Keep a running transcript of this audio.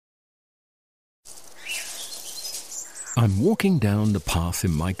I'm walking down the path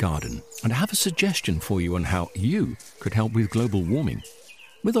in my garden and I have a suggestion for you on how you could help with global warming.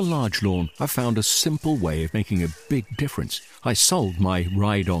 With a large lawn, I found a simple way of making a big difference. I sold my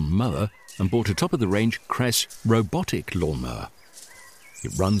ride-on mower and bought a top-of-the-range Cress robotic lawnmower.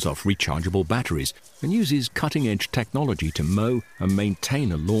 It runs off rechargeable batteries and uses cutting-edge technology to mow and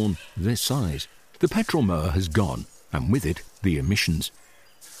maintain a lawn this size. The petrol mower has gone, and with it, the emissions.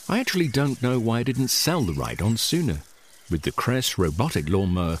 I actually don't know why I didn't sell the ride-on sooner. With the Cress robotic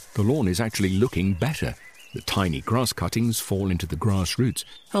lawnmower, the lawn is actually looking better. The tiny grass cuttings fall into the grass roots,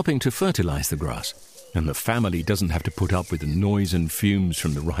 helping to fertilize the grass. And the family doesn't have to put up with the noise and fumes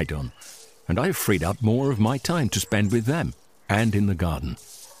from the ride-on. And I've freed up more of my time to spend with them and in the garden.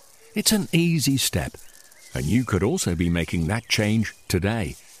 It's an easy step, and you could also be making that change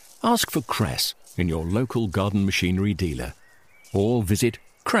today. Ask for Cress in your local garden machinery dealer, or visit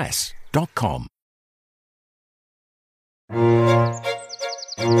cress.com.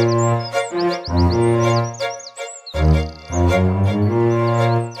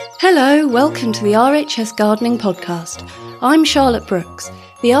 Hello, welcome to the RHS Gardening Podcast. I'm Charlotte Brooks,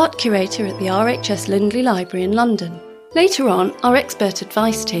 the art curator at the RHS Lindley Library in London. Later on, our expert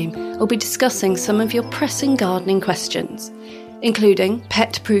advice team will be discussing some of your pressing gardening questions, including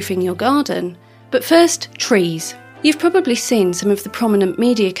pet-proofing your garden. But first, trees. You've probably seen some of the prominent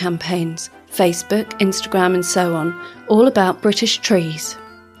media campaigns, Facebook, Instagram and so on, all about British trees.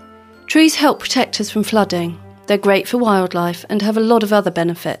 Trees help protect us from flooding. They're great for wildlife and have a lot of other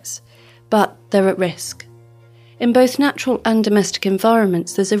benefits, but they're at risk. In both natural and domestic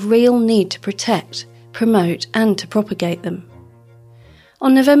environments, there's a real need to protect, promote and to propagate them.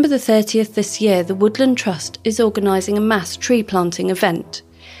 On November the 30th this year, the Woodland Trust is organising a mass tree planting event.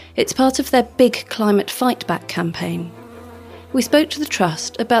 It's part of their big Climate Fight Back campaign. We spoke to the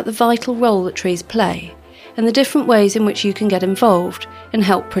Trust about the vital role that trees play and the different ways in which you can get involved and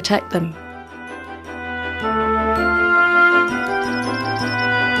help protect them.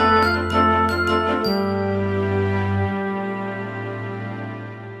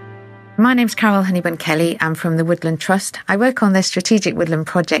 My name's Carol Honeybun-Kelly. I'm from the Woodland Trust. I work on their Strategic Woodland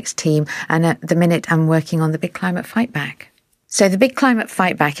Projects team, and at the minute I'm working on the Big Climate Fight Back. So the Big Climate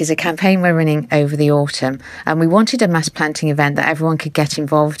Fight Back is a campaign we're running over the autumn, and we wanted a mass planting event that everyone could get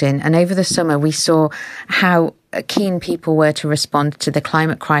involved in. And over the summer we saw how keen people were to respond to the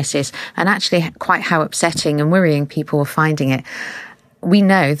climate crisis, and actually quite how upsetting and worrying people were finding it. We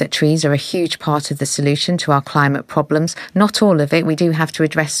know that trees are a huge part of the solution to our climate problems. Not all of it. We do have to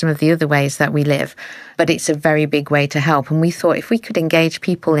address some of the other ways that we live, but it's a very big way to help. And we thought if we could engage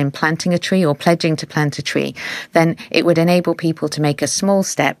people in planting a tree or pledging to plant a tree, then it would enable people to make a small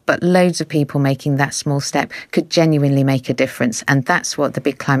step, but loads of people making that small step could genuinely make a difference. And that's what the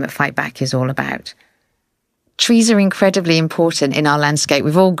Big Climate Fight Back is all about. Trees are incredibly important in our landscape.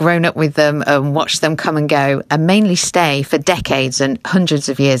 We've all grown up with them and watched them come and go and mainly stay for decades and hundreds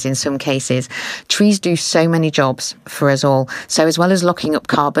of years in some cases. Trees do so many jobs for us all. So as well as locking up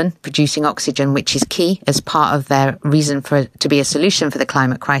carbon, producing oxygen, which is key as part of their reason for to be a solution for the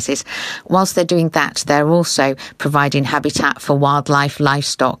climate crisis, whilst they're doing that, they're also providing habitat for wildlife,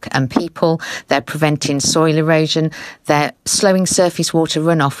 livestock and people. They're preventing soil erosion. They're slowing surface water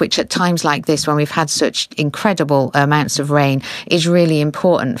runoff, which at times like this, when we've had such incredible amounts of rain, is really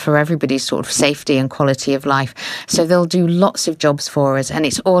important for everybody's sort of safety and quality of life. So they'll do lots of jobs for us, and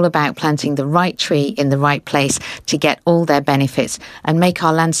it's all about planting the right tree in the right place to get all their benefits and make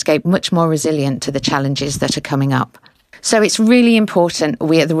our landscape much more resilient to the challenges that are coming up. So it's really important,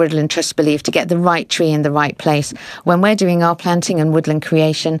 we at the Woodland Trust believe, to get the right tree in the right place. When we're doing our planting and woodland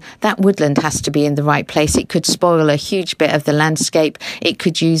creation, that woodland has to be in the right place. It could spoil a huge bit of the landscape. It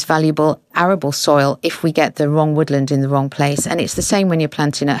could use valuable arable soil if we get the wrong woodland in the wrong place. And it's the same when you're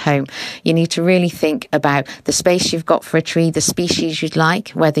planting at home. You need to really think about the space you've got for a tree, the species you'd like,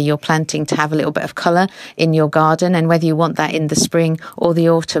 whether you're planting to have a little bit of colour in your garden, and whether you want that in the spring or the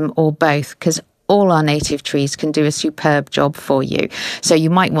autumn or both, because all our native trees can do a superb job for you. So you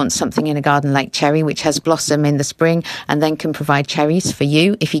might want something in a garden like cherry, which has blossom in the spring and then can provide cherries for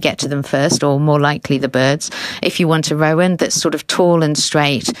you if you get to them first, or more likely the birds. If you want a rowan that's sort of tall and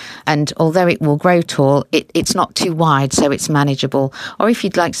straight, and although it will grow tall, it's not too wide, so it's manageable. Or if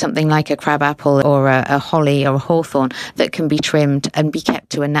you'd like something like a crabapple or a holly or a hawthorn that can be trimmed and be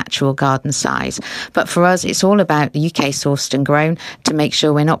kept to a natural garden size. But for us, it's all about UK sourced and grown to make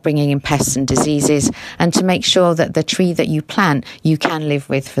sure we're not bringing in pests and diseases, and to make sure that the tree that you plant you can live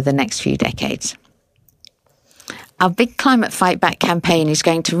with for the next few decades. Our big Climate Fight Back campaign is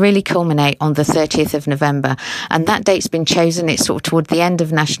going to really culminate on the 30th of November. And that date's been chosen. It's sort of toward the end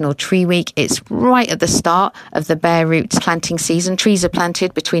of National Tree Week. It's right at the start of the bare roots planting season. Trees are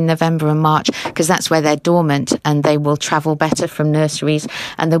planted between November and March because that's where they're dormant and they will travel better from nurseries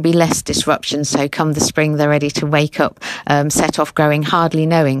and there'll be less disruption. So come the spring, they're ready to wake up, set off growing, hardly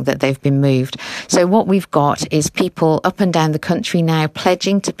knowing that they've been moved. So what we've got is people up and down the country now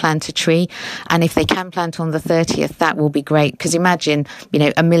pledging to plant a tree. And if they can plant on the 30th, that will be great, because imagine,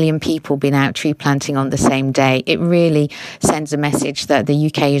 1 million people being out tree planting on the same day. It really sends a message that the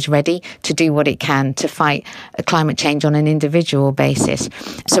UK is ready to do what it can to fight climate change on an individual basis.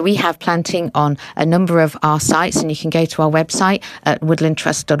 So we have planting on a number of our sites, and you can go to our website at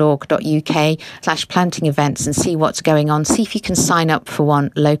woodlandtrust.org.uk/planting events and see what's going on. See if you can sign up for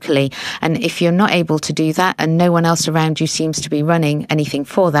one locally. And if you're not able to do that and no one else around you seems to be running anything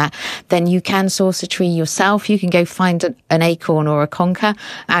for that, then you can source a tree yourself. You can go find an acorn or a conker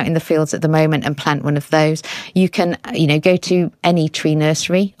out in the fields at the moment and plant one of those. You can, go to any tree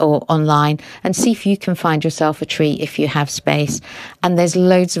nursery or online and see if you can find yourself a tree if you have space. And there's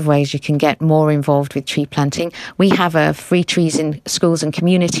loads of ways you can get more involved with tree planting. We have a Free Trees in Schools and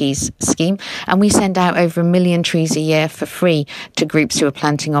Communities scheme, and we send out over 1 million trees a year for free to groups who are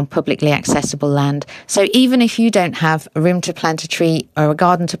planting on publicly accessible land. So even if you don't have a room to plant a tree or a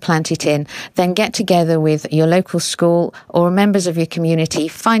garden to plant it in, then get together with your local school or members of your community,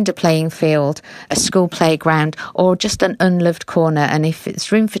 find a playing field, a school playground, or just an unloved corner. And if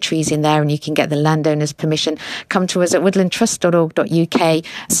it's room for trees in there and you can get the landowner's permission, come to us at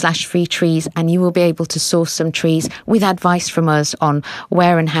woodlandtrust.org.uk/free trees, and you will be able to source some trees with advice from us on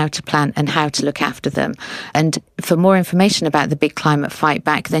where and how to plant and how to look after them. And for more information about the Big Climate Fight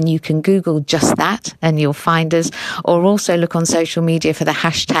Back, then you can Google just that and you'll find us, or also look on social media for the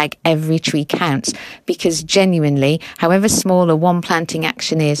hashtag #EveryTreeCounts, because genuinely, however small a one planting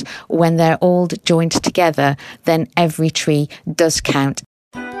action is, when they're all joined together, then every tree does count.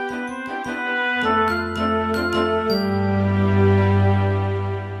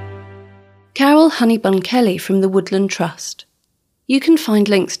 Carol Honeybun-Kelly from the Woodland Trust. You can find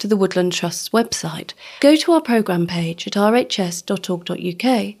links to the Woodland Trust's website. Go to our programme page at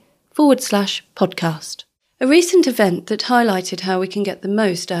rhs.org.uk/podcast. A recent event that highlighted how we can get the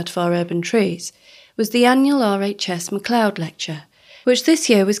most out of our urban trees was the annual RHS MacLeod Lecture, which this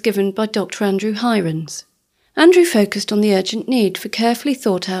year was given by Dr. Andrew Hirons. Andrew focused on the urgent need for carefully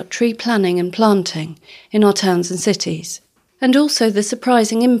thought-out tree planning and planting in our towns and cities, and also the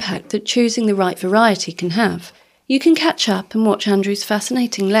surprising impact that choosing the right variety can have. You can catch up and watch Andrew's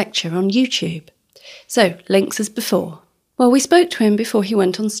fascinating lecture on YouTube. So, links as before. Well, we spoke to him before he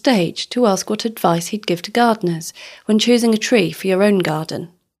went on stage to ask what advice he'd give to gardeners when choosing a tree for your own garden.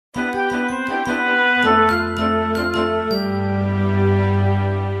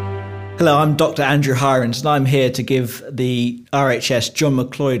 Hello, I'm Dr. Andrew Hirons, and I'm here to give the RHS John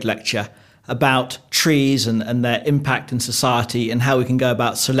MacLeod lecture about trees and their impact in society and how we can go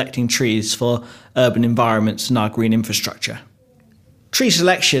about selecting trees for urban environments and our green infrastructure. Tree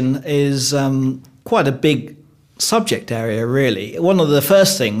selection is quite a big subject area, really. One of the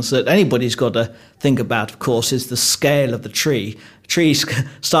first things that anybody's got to think about, of course, is the scale of the tree. Trees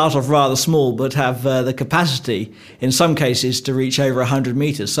start off rather small but have the capacity in some cases to reach over 100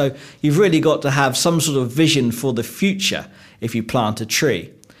 metres. So you've really got to have some sort of vision for the future if you plant a tree.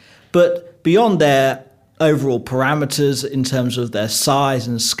 But beyond their overall parameters in terms of their size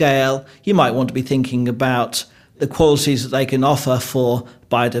and scale, you might want to be thinking about the qualities that they can offer for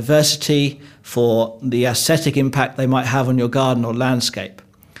biodiversity, for the aesthetic impact they might have on your garden or landscape.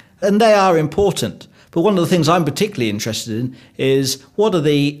 And they are important. But one of the things I'm particularly interested in is what are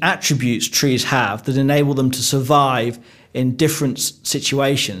the attributes trees have that enable them to survive in different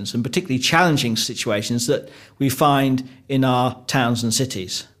situations, and particularly challenging situations that we find in our towns and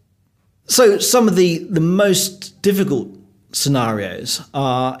cities. So some of the most difficult scenarios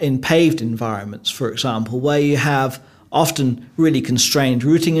are in paved environments, for example, where you have often really constrained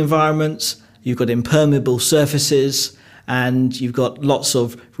rooting environments, you've got impermeable surfaces, and you've got lots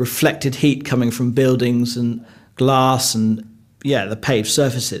of reflected heat coming from buildings and glass and, the paved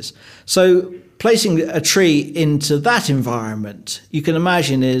surfaces. So placing a tree into that environment, you can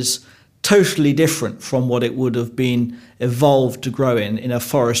imagine, is totally different from what it would have been evolved to grow in a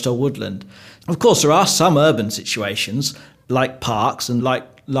forest or woodland. Of course, there are some urban situations, like parks and like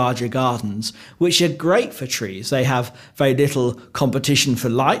larger gardens, which are great for trees. They have very little competition for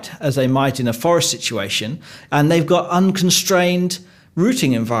light, as they might in a forest situation, and they've got unconstrained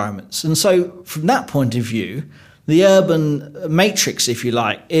rooting environments. And so from that point of view, the urban matrix, if you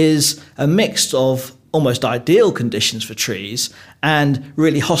like, is a mix of almost ideal conditions for trees and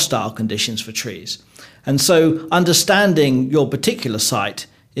really hostile conditions for trees. And so understanding your particular site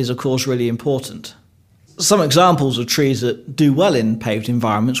is, of course, really important. Some examples of trees that do well in paved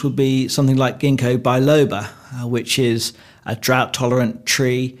environments would be something like Ginkgo biloba, which is a drought-tolerant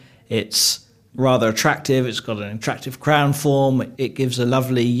tree. It's rather attractive. It's got an attractive crown form. It gives a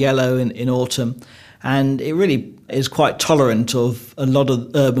lovely yellow in autumn. And it really is quite tolerant of a lot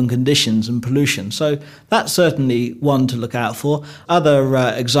of urban conditions and pollution. So that's certainly one to look out for. Other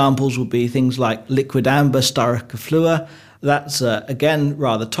examples would be things like liquid amber styricoflua. That's, again,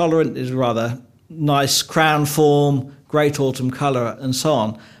 rather tolerant. It's rather nice crown form, great autumn colour, and so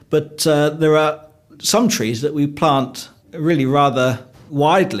on. But there are some trees that we plant really rather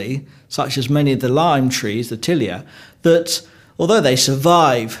widely, such as many of the lime trees, the Tilia, that although they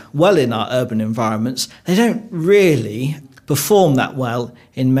survive well in our urban environments, they don't really perform that well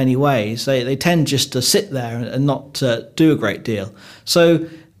in many ways. They tend just to sit there and not do a great deal. So,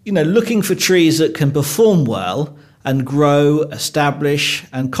 looking for trees that can perform well and grow, establish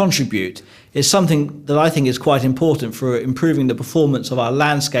and contribute is something that I think is quite important for improving the performance of our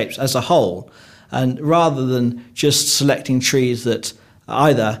landscapes as a whole. And rather than just selecting trees that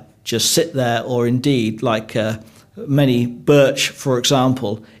either just sit there or indeed, like many birch, for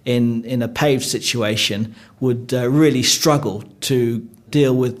example, in a paved situation, would really struggle to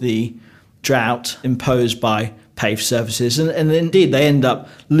deal with the drought imposed by paved surfaces. And indeed, they end up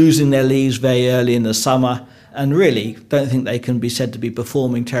losing their leaves very early in the summer and really don't think they can be said to be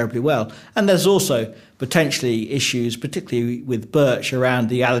performing terribly well. And there's also potentially issues, particularly with birch, around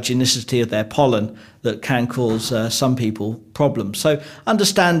the allergenicity of their pollen that can cause some people problems. So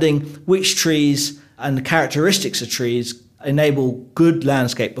understanding which trees and the characteristics of trees enable good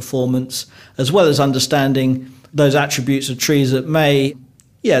landscape performance, as well as understanding those attributes of trees that may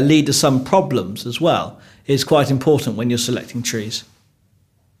lead to some problems as well, is quite important when you're selecting trees.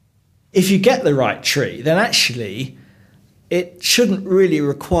 If you get the right tree, then actually it shouldn't really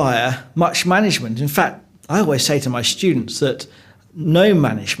require much management. In fact, I always say to my students that no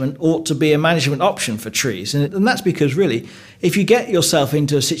management ought to be a management option for trees. And that's because really, if you get yourself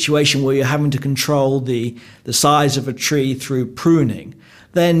into a situation where you're having to control the size of a tree through pruning,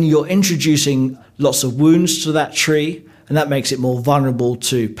 then you're introducing lots of wounds to that tree, and that makes it more vulnerable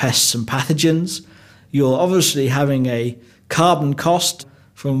to pests and pathogens. You're obviously having a carbon cost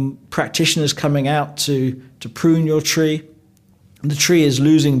from practitioners coming out to prune your tree. The tree is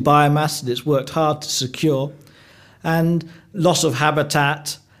losing biomass that it's worked hard to secure, and loss of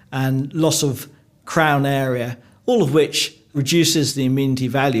habitat and loss of crown area, all of which reduces the amenity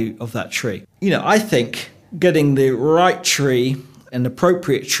value of that tree. I think getting the right tree, an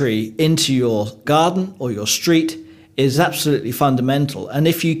appropriate tree, into your garden or your street is absolutely fundamental. And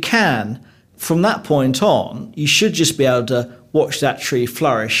if you can, from that point on, you should just be able to watch that tree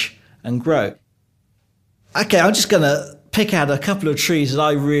flourish and grow. Okay, I'm just going to pick out a couple of trees that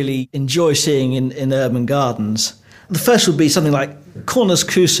I really enjoy seeing in urban gardens. The first would be something like Cornus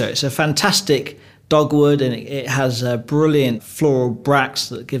cuso. It's a fantastic dogwood, and it has brilliant floral bracts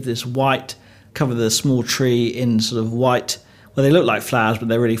that give this white, cover the small tree in sort of white, well, they look like flowers, but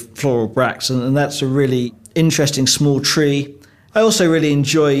they're really floral bracts, and that's a really interesting small tree. I also really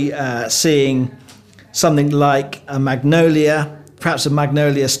enjoy seeing something like a magnolia, perhaps a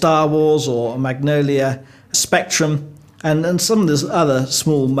Magnolia Star Wars or a Magnolia Spectrum, and some of the other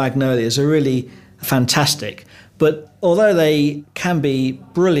small magnolias are really fantastic. But although they can be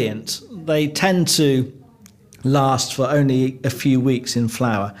brilliant, they tend to last for only a few weeks in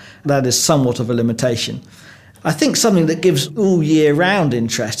flower. That is somewhat of a limitation. I think something that gives all year round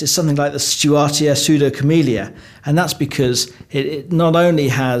interest is something like the Stuartia pseudocamellia, and that's because it not only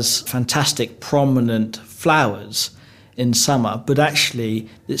has fantastic prominent flowers in summer, but actually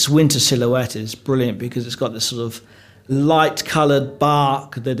its winter silhouette is brilliant because it's got this sort of light coloured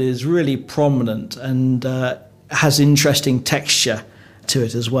bark that is really prominent and has interesting texture to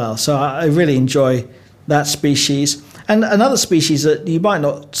it as well. So I really enjoy that species. And another species that you might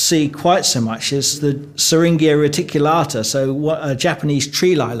not see quite so much is the Syringia reticulata, so a Japanese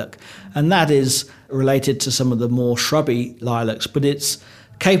tree lilac. And that is related to some of the more shrubby lilacs, but it's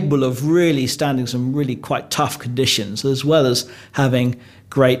capable of really standing some really quite tough conditions, as well as having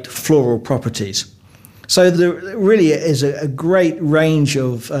great floral properties. So there really is a great range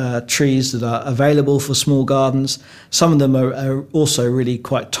of trees that are available for small gardens. Some of them are also really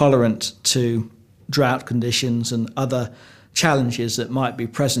quite tolerant to drought conditions and other challenges that might be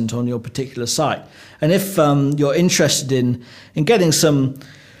present on your particular site. And if you're interested in getting some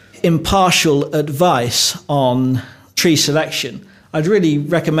impartial advice on tree selection, I'd really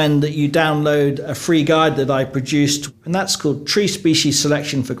recommend that you download a free guide that I produced, and that's called Tree Species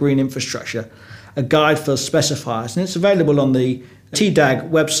Selection for Green Infrastructure, a guide for specifiers. And it's available on the TDAG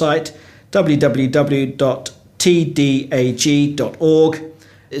website, www.tdag.org.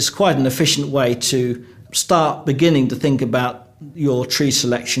 It's quite an efficient way to start beginning to think about your tree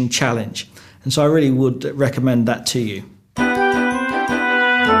selection challenge. And so I really would recommend that to you.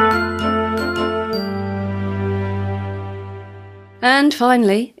 And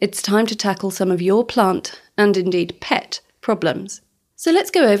finally, it's time to tackle some of your plant, and indeed pet, problems. So let's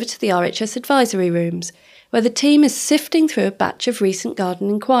go over to the RHS advisory rooms, where the team is sifting through a batch of recent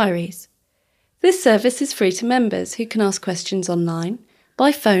garden inquiries. This service is free to members who can ask questions online,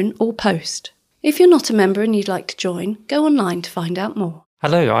 by phone or post. If you're not a member and you'd like to join, go online to find out more.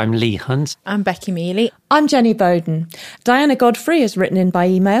 Hello, I'm Lee Hunt. I'm Becky Mealy. I'm Jenny Bowden. Diana Godfrey has written in by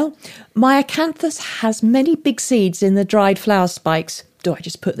email. My acanthus has many big seeds in the dried flower spikes. Do I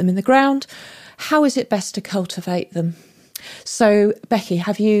just put them in the ground? How is it best to cultivate them? So, Becky,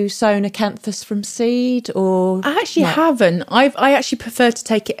 have you sown acanthus from seed or? I actually haven't. I actually prefer to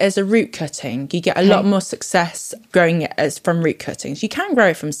take it as a root cutting. You get a lot more success growing it as from root cuttings. You can grow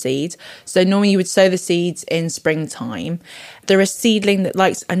it from seed. So normally you would sow the seeds in springtime. They're a seedling that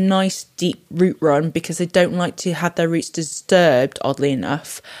likes a nice deep root run because they don't like to have their roots disturbed, oddly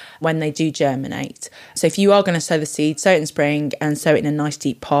enough, when they do germinate. So if you are going to sow the seed, sow it in spring and sow it in a nice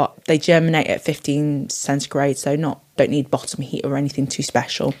deep pot. They germinate at 15 centigrade, so don't need bottom heat or anything too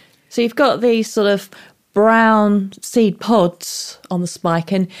special. So you've got these sort of brown seed pods on the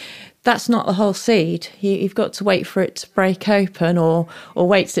spike, and that's not the whole seed. You've got to wait for it to break open or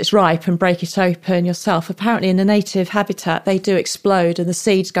wait till it's ripe and break it open yourself. Apparently in a native habitat, they do explode and the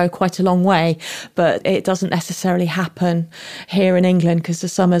seeds go quite a long way, but it doesn't necessarily happen here in England because the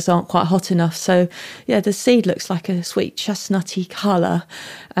summers aren't quite hot enough. So yeah, the seed looks like a sweet chestnutty colour,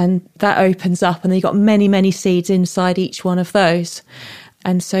 and that opens up and you've got many, many seeds inside each one of those.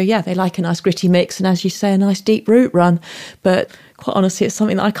 And so, yeah, they like a nice gritty mix and, as you say, a nice deep root run. But quite honestly, it's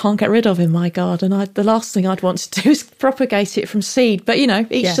something that I can't get rid of in my garden. The last thing I'd want to do is propagate it from seed. But,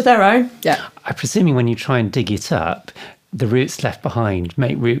 each to their own. Yeah. I'm presuming when you try and dig it up, the roots left behind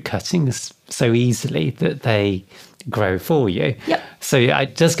make root cuttings so easily that they grow for you. Yep. So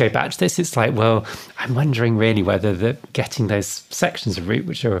it does go back to this. It's like, well, I'm wondering really whether getting those sections of root,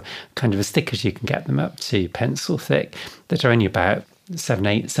 which are kind of as thick as you can get them up to pencil thick, that are only about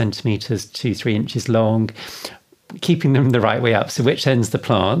 7-8 centimetres, 2-3 inches long, keeping them the right way up. So which end's the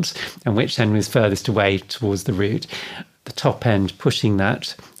plant and which end was furthest away towards the root. The top end pushing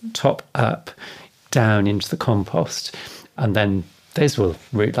that top up down into the compost, and then those will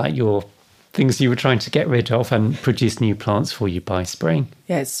root like your things you were trying to get rid of and produce new plants for you by spring.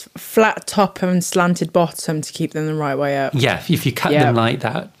 Yeah, it's flat top and slanted bottom to keep them the right way up. Yeah, if you cut them like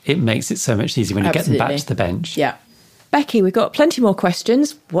that, it makes it so much easier when you get them back to the bench. Yeah. Becky, we've got plenty more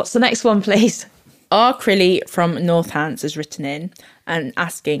questions. What's the next one, please? R. Crilly from Northants has written in and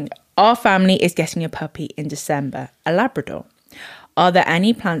asking, our family is getting a puppy in December, a Labrador. Are there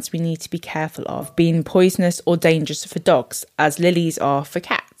any plants we need to be careful of being poisonous or dangerous for dogs, as lilies are for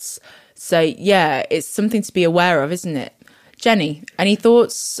cats? So, yeah, it's something to be aware of, isn't it? Jenny, any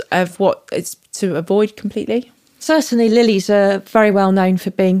thoughts of what it's to avoid completely? Certainly, lilies are very well known for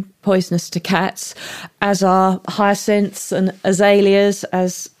being poisonous to cats, as are hyacinths and azaleas,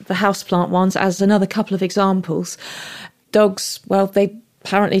 as the houseplant ones, as another couple of examples. Dogs, well, they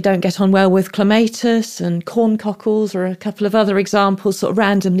apparently don't get on well with clematis, and corncockles are a couple of other examples sort of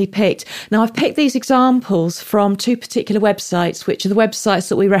randomly picked. Now, I've picked these examples from two particular websites, which are the websites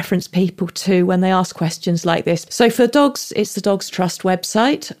that we reference people to when they ask questions like this. So for dogs, it's the Dogs Trust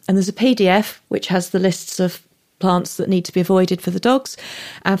website, and there's a PDF which has the lists of plants that need to be avoided for the dogs.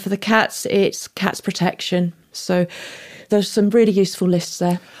 And for the cats, it's Cats Protection. So there's some really useful lists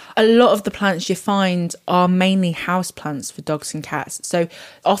there. A lot of the plants you find are mainly house plants for dogs and cats. So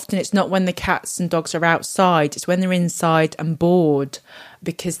often it's not when the cats and dogs are outside, it's when they're inside and bored,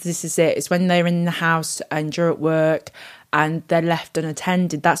 because this is it. It's when they're in the house and you're at work and they're left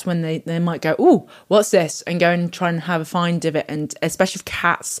unattended. That's when they might go, ooh, what's this? And go and try and have a find of it. And especially with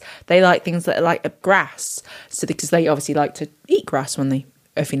cats, they like things that are like grass. So because they obviously like to eat grass when they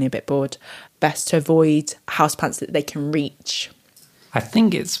are feeling a bit bored. Best to avoid houseplants that they can reach. I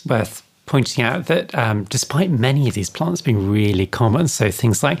think it's worth pointing out that despite many of these plants being really common, so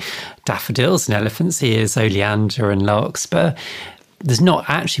things like daffodils and elephant's ears, oleander and larkspur, There's not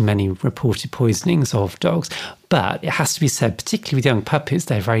actually many reported poisonings of dogs, but it has to be said, particularly with young puppies,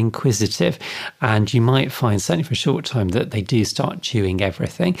 they're very inquisitive, and you might find, certainly for a short time, that they do start chewing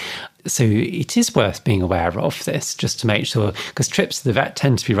everything. So it is worth being aware of this, just to make sure, because trips to the vet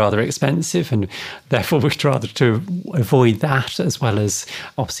tend to be rather expensive, and therefore we'd rather to avoid that, as well as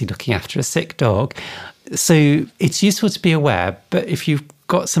obviously looking after a sick dog. So it's useful to be aware, but if you've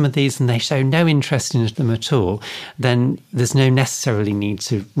got some of these and they show no interest in them at all, then there's no necessarily need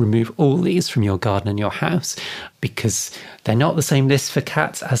to remove all these from your garden and your house, because they're not the same list for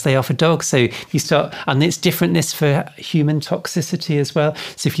cats as they are for dogs. So if you start, and it's different list for human toxicity as well.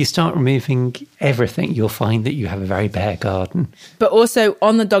 So if you start removing everything, you'll find that you have a very bare garden. But also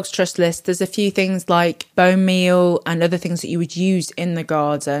on the Dogs Trust list, there's a few things like bone meal and other things that you would use in the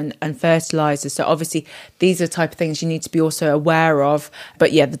garden and fertilizers. So obviously these are the type of things you need to be also aware of.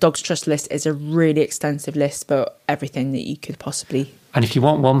 But yeah, the Dogs Trust list is a really extensive list for everything that you could possibly. And if you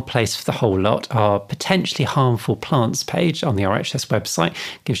want one place for the whole lot, our potentially harmful plants page on the RHS website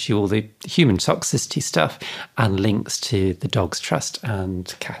gives you all the human toxicity stuff and links to the Dogs Trust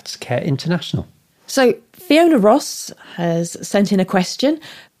and Cat Care International. So Fiona Ross has sent in a question.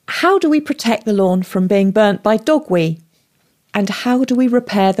 How do we protect the lawn from being burnt by dog wee? And how do we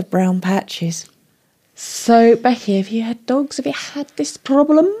repair the brown patches? So, Becky, have you had dogs? Have you had this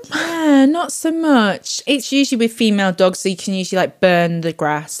problem? Yeah, not so much. It's usually with female dogs, so you can usually like burn the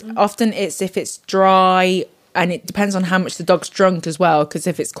grass. Often it's if it's dry, and it depends on how much the dog's drunk as well, because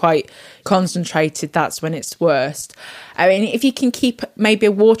if it's quite concentrated, that's when it's worst. I mean, if you can keep maybe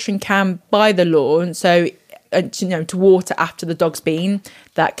a watering can by the lawn, so to water after the dog's been,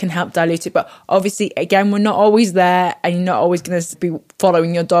 that can help dilute it. But obviously, again, we're not always there, and you're not always going to be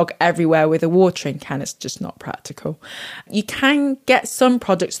following your dog everywhere with a watering can. It's just not practical. You can get some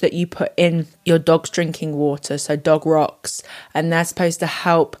products that you put in your dog's drinking water, so dog rocks, and they're supposed to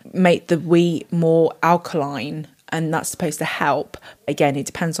help make the wee more alkaline, and that's supposed to help. Again, it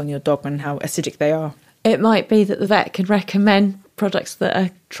depends on your dog and how acidic they are. It might be that the vet can recommend products that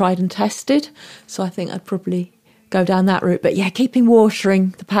are tried and tested. So I think I'd probably go down that route. But yeah, keeping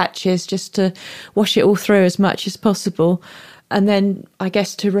watering the patches just to wash it all through as much as possible. And then I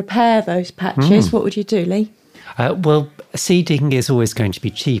guess to repair those patches, what would you do, Lee? Well, seeding is always going to be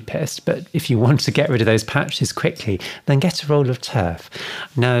cheapest, but if you want to get rid of those patches quickly, then get a roll of turf.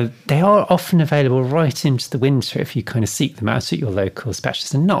 Now, they are often available right into the winter if you kind of seek them out at your local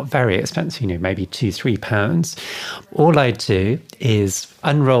specialist. They're not very expensive, maybe £2-3. All I do is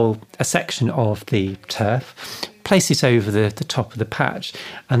unroll a section of the turf, place it over the top of the patch,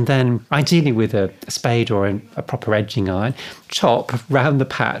 and then ideally with a spade or a proper edging iron, chop round the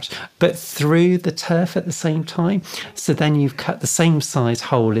patch, but through the turf at the same time. So then you've cut the same size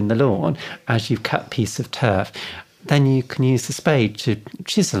hole in the lawn as you've cut a piece of turf. Then you can use the spade to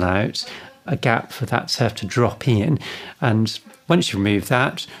chisel out a gap for that turf to drop in. And once you remove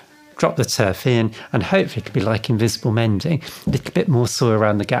that, drop the turf in, and hopefully it'll be like invisible mending. A little bit more soil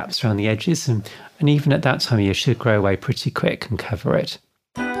around the gaps, around the edges, and even at that time of year should grow away pretty quick and cover it.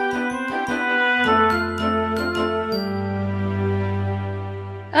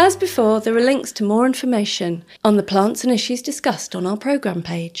 As before, there are links to more information on the plants and issues discussed on our programme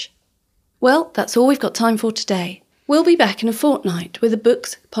page. Well, that's all we've got time for today. We'll be back in a fortnight with a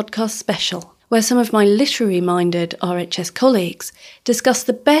Books podcast special, where some of my literary-minded RHS colleagues discuss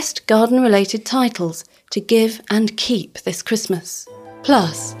the best garden-related titles to give and keep this Christmas.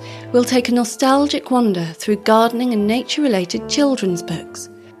 Plus, we'll take a nostalgic wander through gardening and nature-related children's books.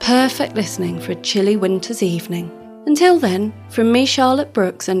 Perfect listening for a chilly winter's evening. Until then, from me, Charlotte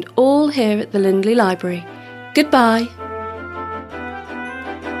Brooks, and all here at the Lindley Library, goodbye.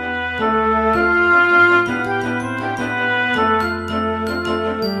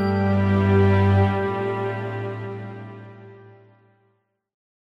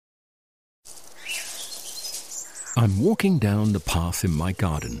 I'm walking down the path in my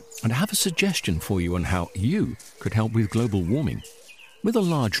garden, and I have a suggestion for you on how you could help with global warming. With a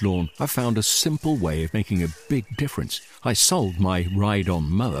large lawn, I found a simple way of making a big difference. I sold my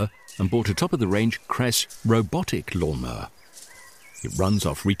ride-on mower and bought a top-of-the-range Cress robotic lawnmower. It runs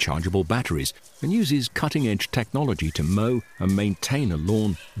off rechargeable batteries and uses cutting-edge technology to mow and maintain a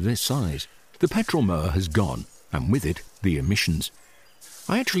lawn this size. The petrol mower has gone, and with it, the emissions.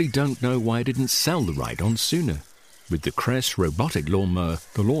 I actually don't know why I didn't sell the ride-on sooner. With the Cress robotic lawnmower,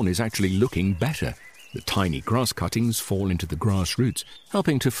 the lawn is actually looking better. The tiny grass cuttings fall into the grass roots,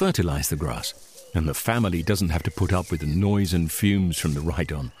 helping to fertilize the grass. And the family doesn't have to put up with the noise and fumes from the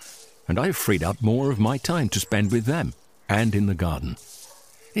ride-on. And I've freed up more of my time to spend with them and in the garden.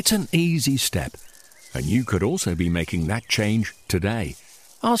 It's an easy step. And you could also be making that change today.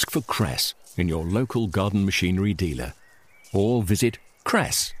 Ask for Cress in your local garden machinery dealer or visit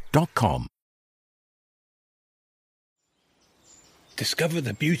cress.com. Discover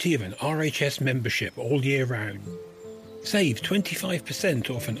the beauty of an RHS membership all year round. Save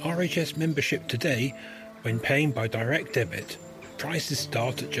 25% off an RHS membership today when paying by direct debit. Prices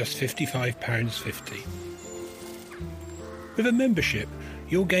start at just £55.50. With a membership,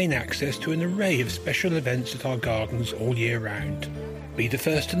 you'll gain access to an array of special events at our gardens all year round. Be the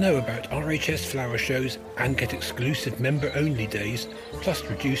first to know about RHS flower shows and get exclusive member-only days, plus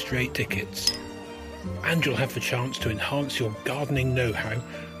reduced rate tickets. And you'll have the chance to enhance your gardening know-how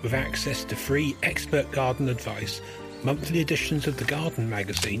with access to free expert garden advice, monthly editions of the Garden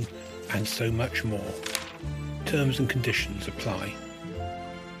magazine, and so much more. Terms and conditions apply.